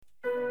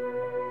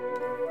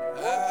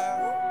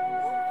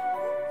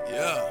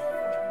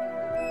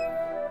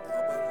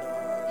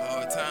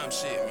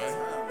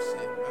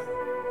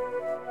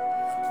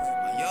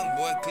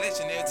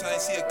collection every time you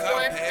see a car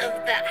One pass.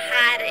 of the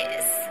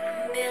hottest,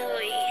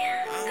 Millie,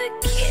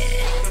 the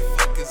kid. What the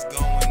fuck is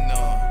going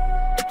on?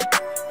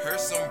 Heard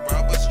some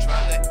robbers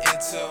trying to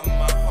enter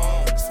my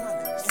home.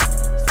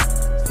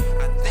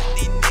 I think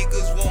these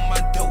niggas want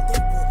my dope,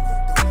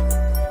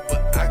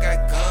 but I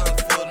got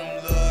guns for them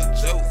little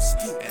jokes,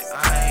 and I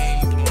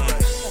ain't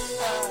playing.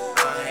 I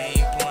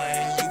ain't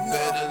playing. You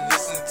better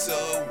listen to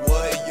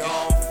what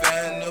young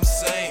phantom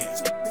saying.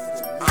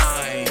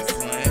 I ain't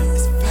playing.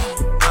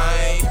 I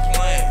ain't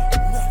playing.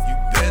 You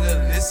better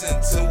listen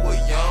to what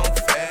young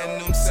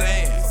phantom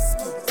saying.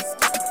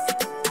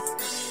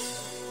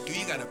 Do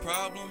you got a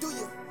problem?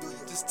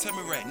 Just tell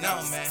me right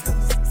now, man.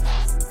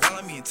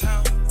 Follow me in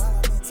town.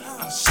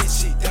 I'm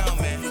shit down,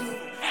 man.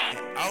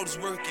 And all this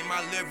work in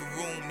my living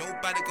room,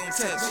 nobody gon'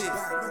 touch it.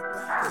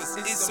 Cause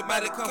if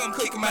somebody come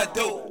kick my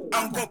door,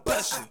 I'm gon'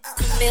 bust you.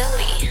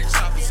 Millie.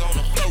 Choppers on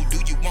the floor, do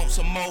you want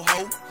some more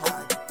hoe?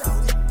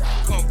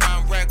 Come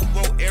round rack and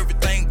roll,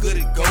 everything good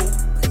to go.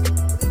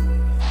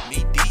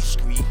 Me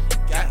discreet,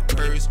 got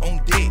birds on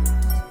deck.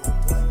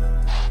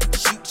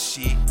 Shoot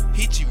shit,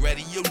 hit you right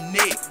in your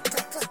neck.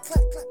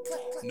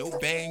 No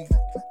bang,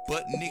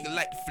 but nigga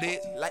like the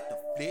flip,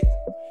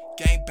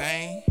 gang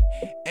bang,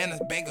 and I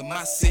bangin'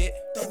 my set.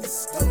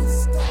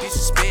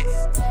 Disrespect,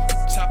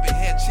 chopping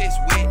head chest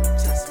wet.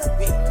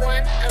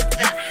 One of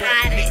the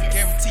hottest,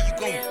 Guarantee you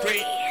gon' Millie,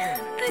 break.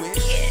 the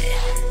kid.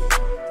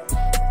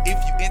 If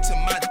you enter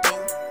my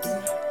door,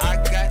 I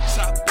got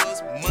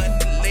choppers,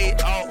 money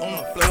laid all on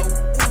the floor.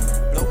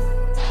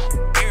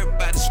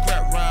 Everybody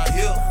scrap round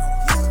here.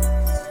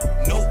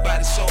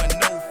 Nobody showing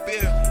no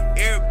fear.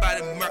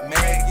 Everybody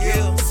mad,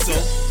 yeah. So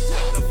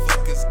what the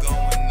fuck is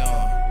going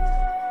on?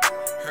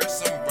 Heard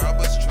some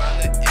robbers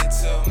trying to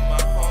enter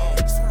my home.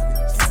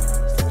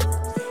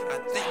 I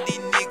think these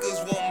niggas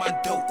want my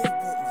dope,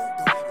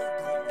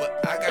 but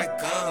I got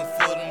guns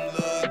for them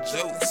little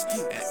jokes,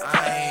 and I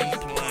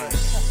ain't playing.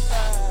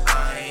 I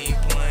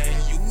ain't playing.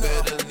 You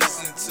better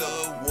listen to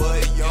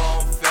what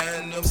young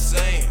phantom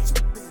saying.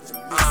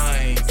 I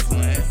ain't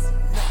playing.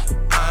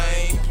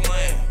 I ain't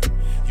playing.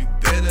 You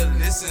better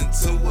listen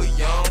to what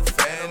young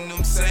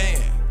phantom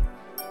saying.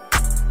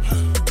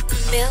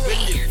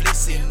 Millie.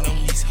 Flexing on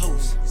these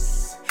hoes.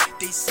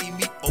 They see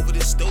me over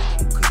the stove,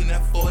 I'm cooking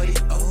that 40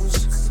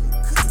 O's.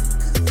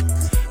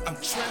 I'm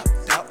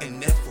trapped out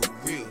and that for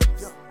real.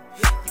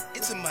 You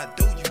enter my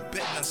door, you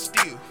bet not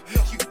steal.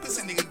 You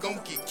pussy nigga gon'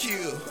 get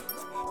killed.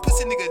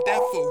 Pussy nigga that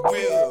for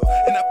real.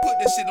 And I put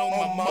that shit on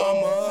my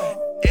mama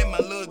and my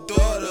little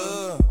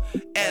daughter,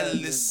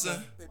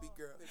 Alyssa.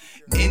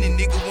 Any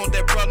nigga want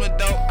that problem,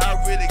 dog,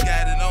 I